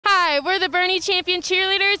the Bernie Champion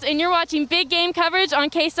cheerleaders, and you're watching Big Game coverage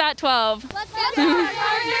on KSAT 12. Let's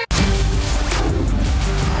go!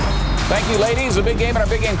 Thank you, ladies. The big game and our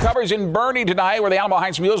big game coverage in Bernie tonight, where the Alamo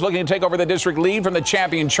Heights Mules looking to take over the district lead from the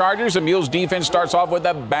champion Chargers. The Mules defense starts off with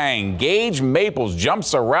a bang. Gage Maples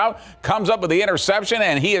jumps the route, comes up with the interception,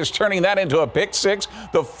 and he is turning that into a pick six.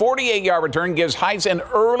 The 48-yard return gives Heights an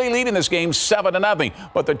early lead in this game, 7-0.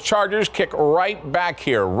 But the Chargers kick right back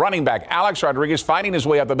here. Running back Alex Rodriguez fighting his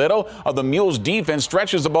way up the middle of the Mules defense,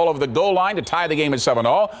 stretches the ball over the goal line to tie the game at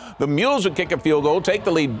 7-all. The Mules would kick a field goal, take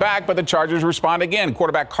the lead back, but the Chargers respond again.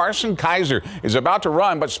 Quarterback Carson Kaiser is about to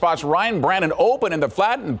run, but spots Ryan Brandon open in the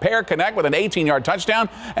flat, and pair connect with an 18-yard touchdown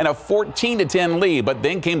and a 14-10 lead. But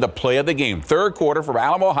then came the play of the game. Third quarter for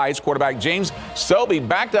Alamo Heights. Quarterback James Selby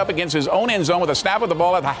backed up against his own end zone with a snap of the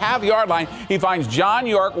ball at the half-yard line. He finds John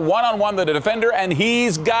York one-on-one the defender, and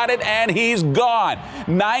he's got it, and he's gone.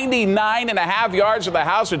 99.5 yards to the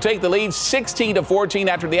house to take the lead, 16-14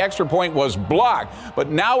 after the extra point was blocked. But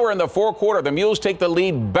now we're in the fourth quarter. The Mules take the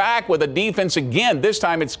lead back with a defense again. This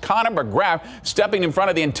time it's Connor McGrath stepping in front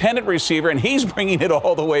of the intended receiver, and he's bringing it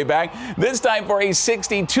all the way back. This time for a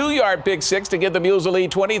 62-yard pick six to give the Mules the lead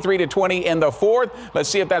 23-20 in the fourth. Let's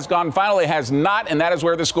see if that's gone final. It has not, and that is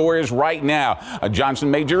where the score is right now. Johnson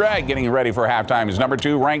Majorette getting ready for halftime. His number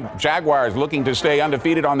 2 ranked Jaguars looking to stay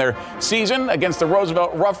undefeated on their season against the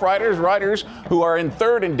Roosevelt Rough Riders, who are in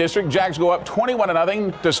third in district. Jags go up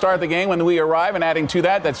 21-0 to start the game when we arrive, and adding to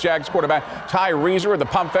that, that's Jags quarterback Ty Reeser with the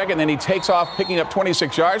pump fake, and then he takes off picking up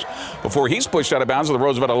 26 yards before he's pushed out of bounds at the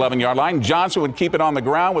Roosevelt 11-yard line. Johnson would keep it on the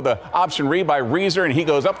ground with the option read by Reeser, and he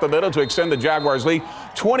goes up the middle to extend the Jaguars lead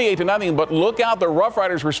 28-0. But look out, the Rough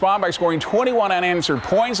Riders respond by scoring 21 unanswered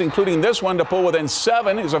points, including this one to pull within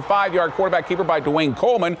 7. Is a 5-yard quarterback keeper by Dwayne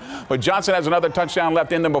Coleman. But Johnson has another touchdown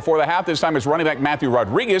left in them before the half. This time it's running back Matthew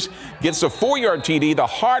Rodriguez gets a 4-yard TD the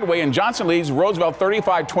hard way, and Johnson leads Roosevelt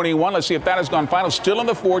 35-21. Let's see if that has gone final. Still in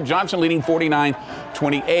the fourth, Johnson leading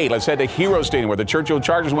 49-28. Let's head to Hero Stadium, where the Churchill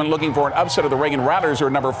Chargers went looking for an upset of the Reagan Rattlers, who are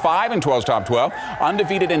number 5 in 12's top 12,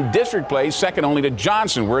 undefeated in district play, second only to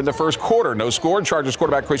Johnson. We're in the first quarter. No score. Chargers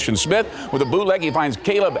quarterback Christian Smith with a bootleg. He finds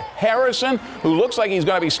Caleb Harrison, who looks like he's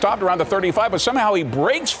going to be stopped around the 35, but somehow he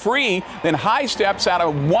breaks free, then high steps out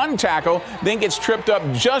of one tackle, then gets tripped up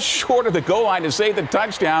just short of the goal line to save the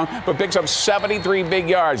touchdown, but picks up 73 big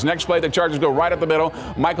yards. Next play, the Chargers go right up the middle.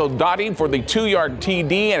 Michael Dottie for the 2-yard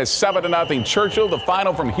TD, and it's 7-0 Churchill. The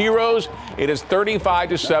final from Heroes, it is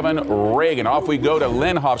 35-7 Reagan. Off we go to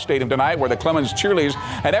Linhoff Stadium tonight, where the Clemens cheerleaders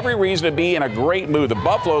had every reason to be in a great mood. The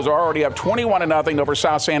Buffaloes are already up 21-0 over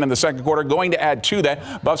South San in the second quarter. Going to add to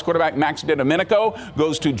that, Buffs quarterback Max DiDomenico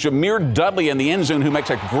goes to Jameer Dudley in the end zone, who makes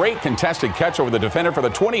a great contested catch over the defender for the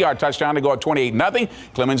 20-yard touchdown to go at 28-0.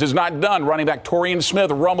 Clemens is not done. Running back Torian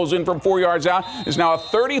Smith rumbles in from 4 yards out. It's now a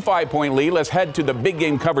 35-point lead. Let's head to the big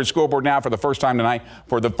game coverage scoreboard now for the first time tonight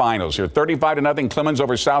for the finals. Here, 35-0 Clemens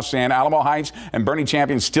over South San. Alamo Heights and Bernie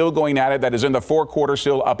Champion still going at it. That is in the fourth quarter,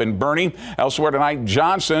 still up in Bernie. Elsewhere tonight,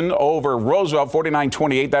 Johnson over Roosevelt,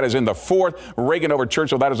 49-28. That is in the fourth. Reagan over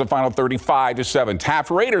Churchill. That is the final, 35-7.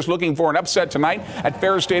 Taft Raiders looking for an upset tonight at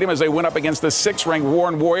Ferris Stadium as they went up against the 6th-ranked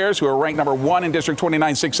Warren Warriors, who are ranked number 1 in District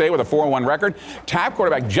 29 6A with a 4-1 record. Taft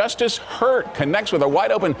quarterback Justice Hurt connects with a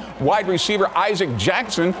wide-open wide receiver Isaac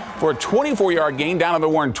Jackson for a 24-yard gain down on the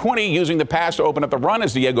Warren 20, using the pass to open up the run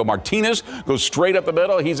as Diego Martinez goes straight up the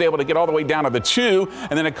middle. He's able to get all the way down to the 2,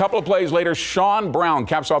 and then a couple of plays later, Sean Brown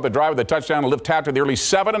caps off the drive with a touchdown to lift Taft to the early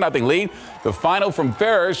 7-0 lead. The final from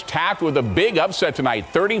Ferris, Taft with a big upset tonight,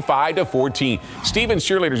 35-14. Stevens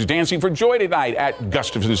cheerleaders dancing for joy tonight at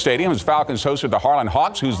Gustafson Stadium as Falcons hosted the Harlan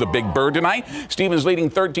Hawks, who's the big bird tonight. Stevens leading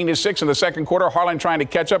 13-6 in the second quarter. Harlan trying to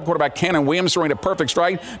catch up. Quarterback Cannon Williams throwing a perfect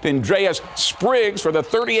strike to Andreas Spriggs for the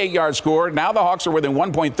 38-yard score. Now the Hawks are within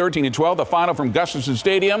 1 point, 13-12. The final from Gustafson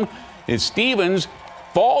Stadium is Stevens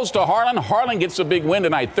falls to Harlan. Harlan gets a big win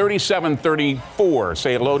tonight, 37-34.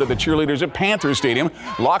 Say hello to the cheerleaders at Panther Stadium.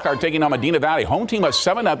 Lockhart taking on Medina Valley. Home team up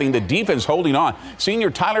 7-0. The defense holding on. Senior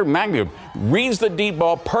Tyler Magnum reads the deep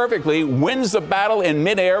ball perfectly, wins the battle in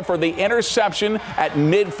midair for the interception at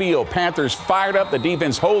midfield. Panthers fired up. The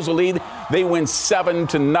defense holds the lead. They win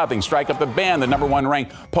 7-0. Strike up the band. The number 1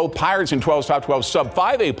 ranked Poe Pirates in 12's top 12 sub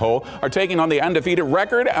 5A poll are taking on the undefeated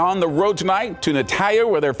record on the road tonight to Natalia,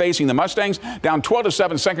 where they're facing the Mustangs. Down 12-7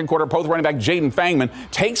 second quarter. Poth running back Jaden Fangman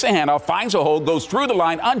takes a handoff, finds a hole, goes through the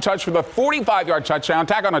line untouched for the 45-yard touchdown.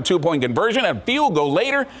 Tack on a 2-point conversion and field goal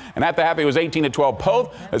later. And at the half, it was 18-12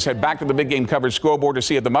 Poth. Let's head back to the big game coverage scoreboard to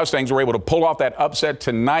see if the Mustangs were able to pull off that upset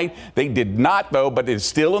tonight. They did not, though, but it's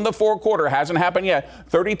still in the fourth quarter. Hasn't happened yet.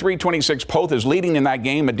 33-26 6. Poth is leading in that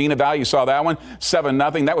game. Medina Valley, you saw that one,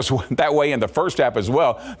 7-0. That was that way in the first half as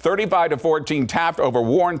well. 35-14, Taft over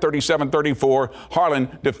Warren. 37-34,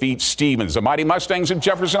 Harlan defeats Stevens. The Mighty Mustangs at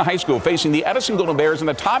Jefferson High School facing the Edison Golden Bears in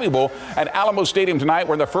the Tommy Bowl at Alamo Stadium tonight.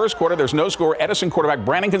 Where in the first quarter, there's no score. Edison quarterback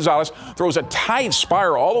Brandon Gonzalez throws a tight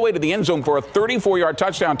spiral all the way to the end zone for a 34-yard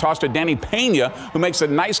touchdown toss to Danny Pena, who makes a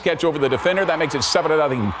nice catch over the defender. That makes it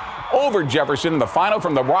 7-0 over Jefferson. In the final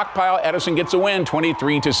from the rock pile, Edison gets a win,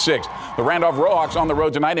 23-6. The Randolph Rohawks on the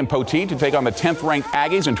road tonight in Poteet to take on the 10th-ranked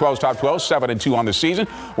Aggies in 12's top 12, 7-2 on the season.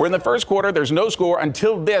 Where in the first quarter, there's no score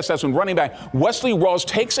until this. That's when running back Wesley Rawls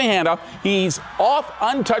takes a handoff. He's off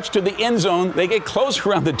untouched to the end zone. They get close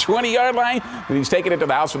around the 20-yard line, and he's taking it to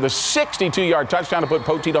the house with a 62-yard touchdown to put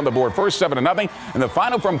Poteet on the board first, 7-0. And the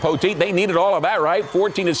final from Poteet, they needed all of that, right?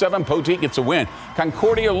 14-7, Poteet gets a win.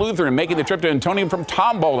 Concordia Lutheran making the trip to Antonian from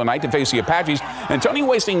Tomball tonight to face the Apaches. Antonian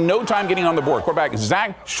wasting no time getting on the board. Quarterback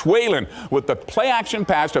Zach Schwalen with the play-action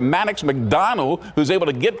pass to Maddox McDonald, who's able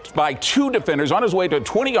to get by 2 defenders on his way to a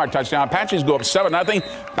 20-yard touchdown. Apaches go up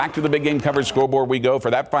 7-0. Back to the big game coverage scoreboard we go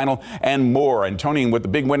for that final and more. Antonian with the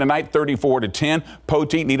big win tonight, 34-10.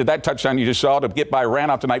 Poteet needed that touchdown you just saw to get by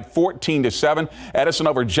Randolph tonight, 14-7. Edison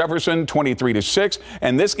over Jefferson, 23-6.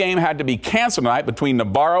 And this game had to be canceled tonight between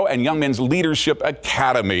Navarro and Young Men's Leadership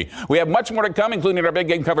Academy. We have much more to come, including our big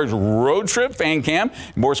game coverage road trip, fan cam,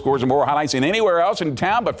 more scores and more highlights than anywhere else in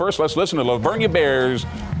town. But first, let's listen to Lavernia Bears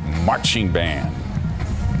Marching Band.